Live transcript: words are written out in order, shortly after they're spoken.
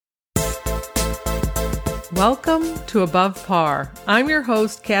Welcome to Above Par. I'm your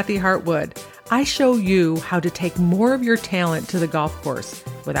host, Kathy Hartwood. I show you how to take more of your talent to the golf course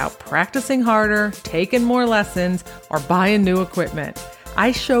without practicing harder, taking more lessons, or buying new equipment.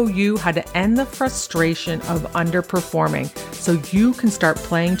 I show you how to end the frustration of underperforming so you can start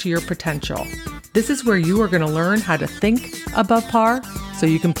playing to your potential. This is where you are going to learn how to think above par so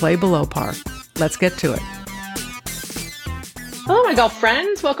you can play below par. Let's get to it. Hello, my golf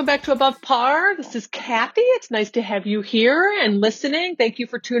friends. Welcome back to Above Par. This is Kathy. It's nice to have you here and listening. Thank you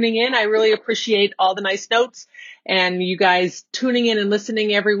for tuning in. I really appreciate all the nice notes and you guys tuning in and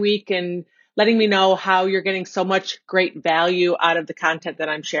listening every week and letting me know how you're getting so much great value out of the content that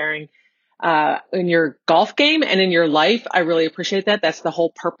I'm sharing in your golf game and in your life. I really appreciate that. That's the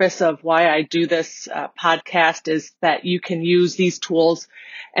whole purpose of why I do this podcast, is that you can use these tools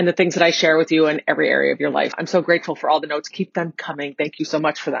and the things that I share with you in every area of your life. I'm so grateful for all the notes. Keep them coming. Thank you so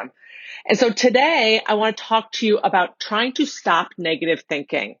much for them. And so today I want to talk to you about trying to stop negative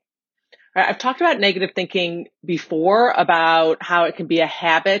thinking. Right? I've talked about negative thinking before, about how it can be a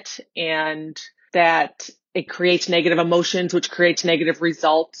habit and that it creates negative emotions, which creates negative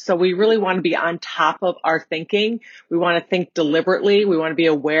results. So we really want to be on top of our thinking. We want to think deliberately. We want to be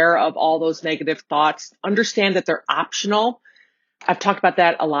aware of all those negative thoughts, understand that they're optional. I've talked about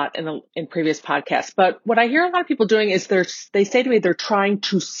that a lot in previous podcasts. But what I hear a lot of people doing is they say to me they're trying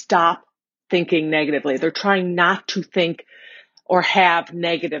to stop thinking negatively. They're trying not to think or have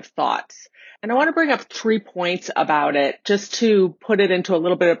negative thoughts. And I want to bring up 3 points about it just to put it into a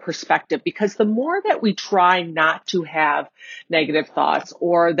little bit of perspective, because the more that we try not to have negative thoughts,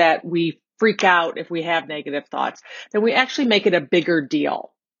 or that we freak out if we have negative thoughts, then we actually make it a bigger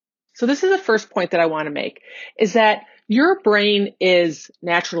deal. So this is the first point that I want to make, is that your brain is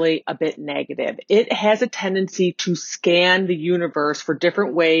naturally a bit negative. It has a tendency to scan the universe for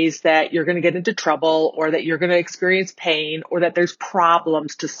different ways that you're going to get into trouble, or that you're going to experience pain, or that there's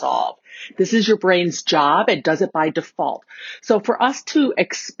problems to solve. This is your brain's job. It does it by default. So for us to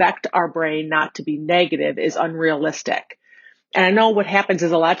expect our brain not to be negative is unrealistic. And I know what happens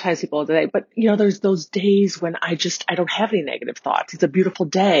is a lot of times people say, but there's those days when I don't have any negative thoughts. It's a beautiful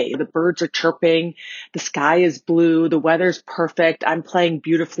day. The birds are chirping. The sky is blue. The weather's perfect. I'm playing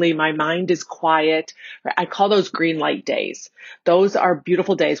beautifully. My mind is quiet. I call those green light days. Those are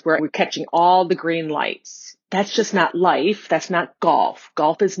beautiful days where we're catching all the green lights. That's just not life. That's not golf.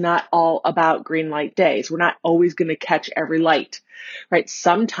 Golf is not all about green light days. We're not always going to catch every light, right?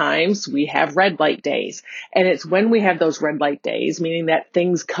 Sometimes we have red light days, and it's when we have those red light days, meaning that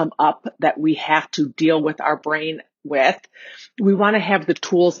things come up that we have to deal with our brain with. We want to have the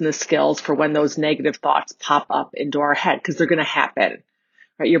tools and the skills for when those negative thoughts pop up into our head, because they're going to happen.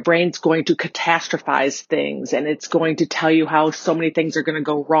 Right? Your brain's going to catastrophize things, and it's going to tell you how so many things are going to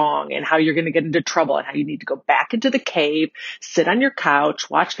go wrong, and how you're going to get into trouble, and how you need to go back into the cave, sit on your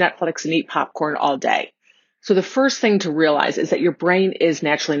couch, watch Netflix, and eat popcorn all day. So the first thing to realize is that your brain is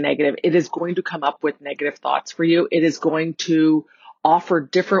naturally negative. It is going to come up with negative thoughts for you. It is going to offer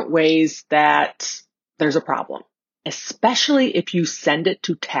different ways that there's a problem, especially if you send it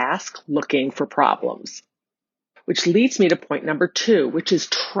to task looking for problems. Which leads me to point number 2, which is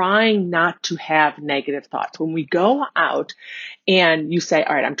trying not to have negative thoughts. When we go out and you say,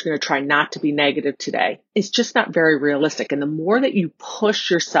 all right, I'm going to try not to be negative today, it's just not very realistic. And the more that you push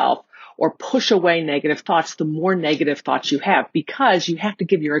yourself or push away negative thoughts, the more negative thoughts you have, because you have to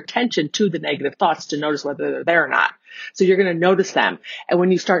give your attention to the negative thoughts to notice whether they're there or not. So you're going to notice them. And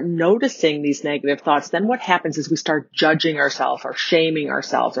when you start noticing these negative thoughts, then what happens is we start judging ourselves, or shaming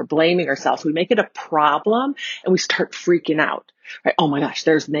ourselves, or blaming ourselves. We make it a problem and we start freaking out. Right? Oh my gosh,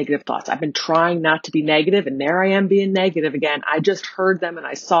 there's negative thoughts. I've been trying not to be negative, and there I am being negative again. I just heard them and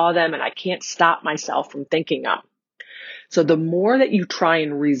I saw them, and I can't stop myself from thinking them. So the more that you try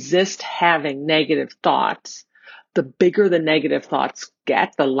and resist having negative thoughts, the bigger the negative thoughts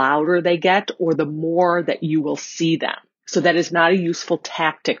get, the louder they get, or the more that you will see them. So that is not a useful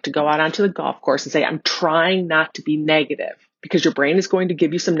tactic to go out onto the golf course and say, I'm trying not to be negative, because your brain is going to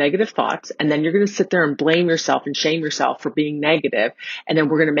give you some negative thoughts, and then you're going to sit there and blame yourself and shame yourself for being negative, and then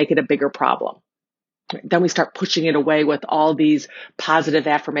we're going to make it a bigger problem. Then we start pushing it away with all these positive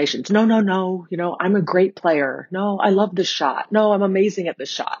affirmations. No, I'm a great player. No, I love this shot. No, I'm amazing at this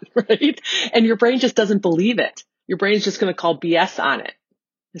shot, right? And your brain just doesn't believe it. Your brain's just going to call BS on it.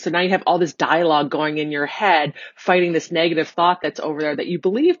 And so now you have all this dialogue going in your head, fighting this negative thought that's over there that you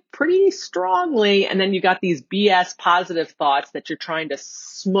believe pretty strongly. And then you got these BS positive thoughts that you're trying to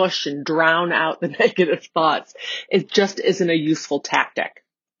smush and drown out the negative thoughts. It just isn't a useful tactic.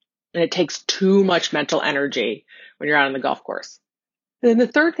 And it takes too much mental energy when you're out on the golf course. And then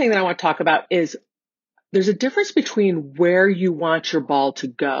the third thing that I want to talk about is There's a difference between where you want your ball to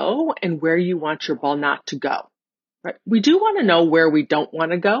go and where you want your ball not to go. Right? We do want to know where we don't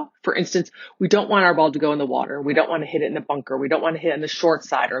want to go. For instance, we don't want our ball to go in the water. We don't want to hit it in the bunker. We don't want to hit it on the short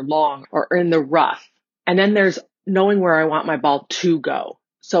side or long or in the rough. And then there's knowing where I want my ball to go.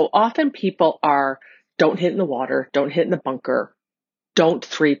 So often people are, don't hit in the water, don't hit in the bunker, don't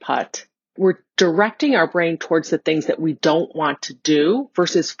three putt. We're directing our brain towards the things that we don't want to do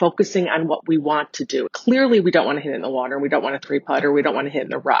versus focusing on what we want to do. Clearly, we don't want to hit it in the water, and we don't want to three putt, or we don't want to hit it in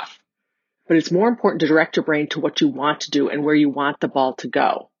the rough. But it's more important to direct your brain to what you want to do and where you want the ball to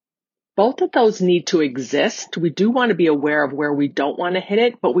go. Both of those need to exist. We do want to be aware of where we don't want to hit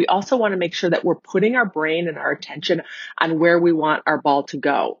it, but we also want to make sure that we're putting our brain and our attention on where we want our ball to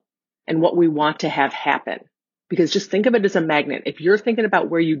go and what we want to have happen. Because just think of it as a magnet. If you're thinking about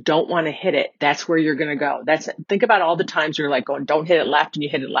where you don't want to hit it, that's where you're going to go. Think about all the times you're like going, don't hit it left and you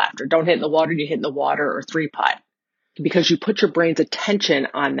hit it left, or don't hit it in the water and you hit in the water, or three putt. Because you put your brain's attention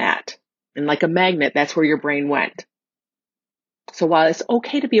on that. And like a magnet, that's where your brain went. So while it's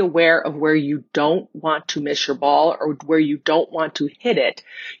okay to be aware of where you don't want to miss your ball or where you don't want to hit it,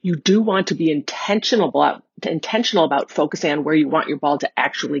 you do want to be intentional about focusing on where you want your ball to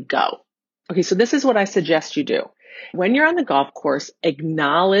actually go. Okay, so this is what I suggest you do. When you're on the golf course,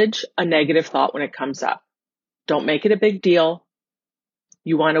 acknowledge a negative thought when it comes up. Don't make it a big deal.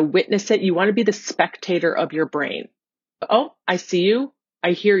 You want to witness it. You want to be the spectator of your brain. Oh, I see you.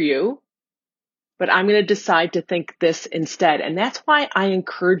 I hear you. But I'm going to decide to think this instead. And that's why I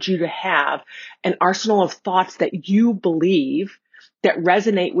encourage you to have an arsenal of thoughts that you believe, that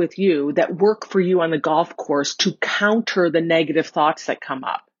resonate with you, that work for you on the golf course to counter the negative thoughts that come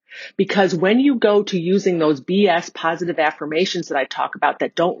up. Because when you go to using those BS positive affirmations that I talk about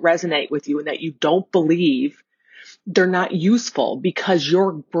that don't resonate with you and that you don't believe, they're not useful because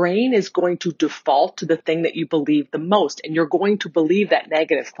your brain is going to default to the thing that you believe the most. And you're going to believe that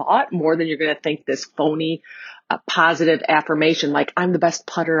negative thought more than you're going to think this phony positive affirmation like I'm the best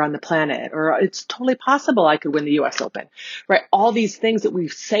putter on the planet, or it's totally possible I could win the US Open, right? All these things that we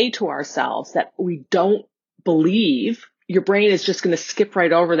say to ourselves that we don't believe, your brain is just going to skip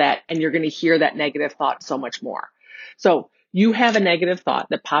right over that and you're going to hear that negative thought so much more. So you have a negative thought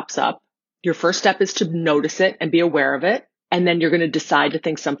that pops up. Your first step is to notice it and be aware of it. And then you're going to decide to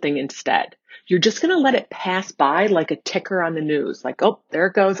think something instead. You're just going to let it pass by like a ticker on the news. Like, oh, there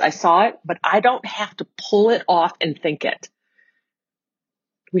it goes. I saw it, but I don't have to pull it off and think it.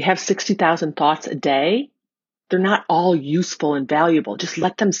 We have 60,000 thoughts a day. They're not all useful and valuable. Just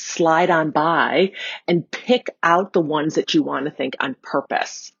let them slide on by and pick out the ones that you want to think on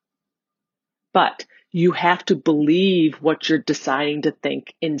purpose. But you have to believe what you're deciding to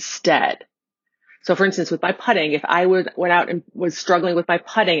think instead. So for instance, with my putting, if I went out and was struggling with my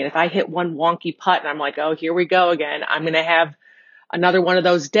putting, and if I hit one wonky putt and I'm like, oh, here we go again, I'm going to have another one of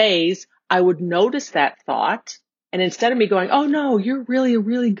those days, I would notice that thought. And instead of me going, oh no, you're really a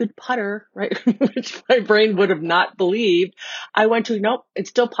really good putter, right? Which my brain would have not believed, I went to, nope,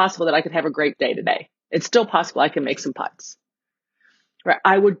 it's still possible that I could have a great day today. It's still possible I can make some putts. Right?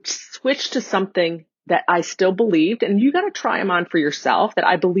 I would switch to something that I still believed, and you got to try them on for yourself, that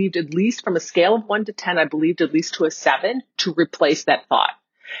I believed at least from a scale of 1 to 10, I believed at least to a 7 to replace that thought.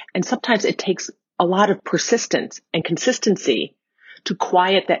 And sometimes it takes a lot of persistence and consistency to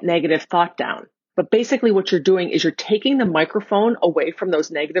quiet that negative thought down. But basically what you're doing is you're taking the microphone away from those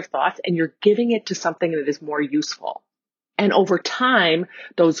negative thoughts and you're giving it to something that is more useful. And over time,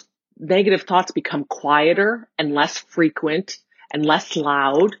 those negative thoughts become quieter and less frequent and less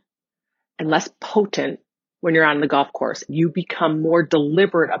loud and less potent when you're on the golf course. You become more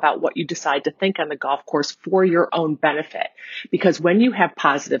deliberate about what you decide to think on the golf course for your own benefit. Because when you have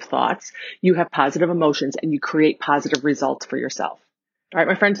positive thoughts, you have positive emotions and you create positive results for yourself. All right,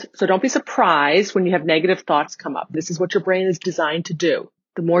 my friends, so don't be surprised when you have negative thoughts come up. This is what your brain is designed to do.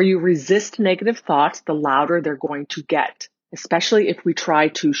 The more you resist negative thoughts, the louder they're going to get, especially if we try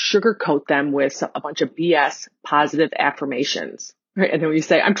to sugarcoat them with a bunch of BS positive affirmations. Right? And then when you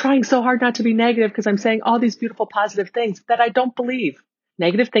say, I'm trying so hard not to be negative because I'm saying all these beautiful positive things that I don't believe.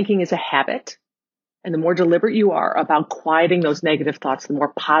 Negative thinking is a habit. And the more deliberate you are about quieting those negative thoughts, the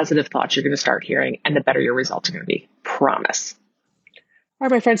more positive thoughts you're going to start hearing and the better your results are going to be. Promise. All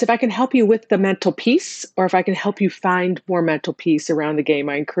right, my friends, if I can help you with the mental piece, or if I can help you find more mental peace around the game,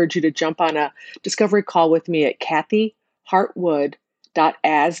 I encourage you to jump on a discovery call with me at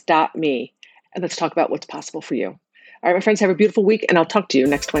kathyhartwood.as.me. And let's talk about what's possible for you. All right, my friends, have a beautiful week, and I'll talk to you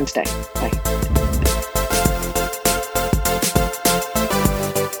next Wednesday. Bye.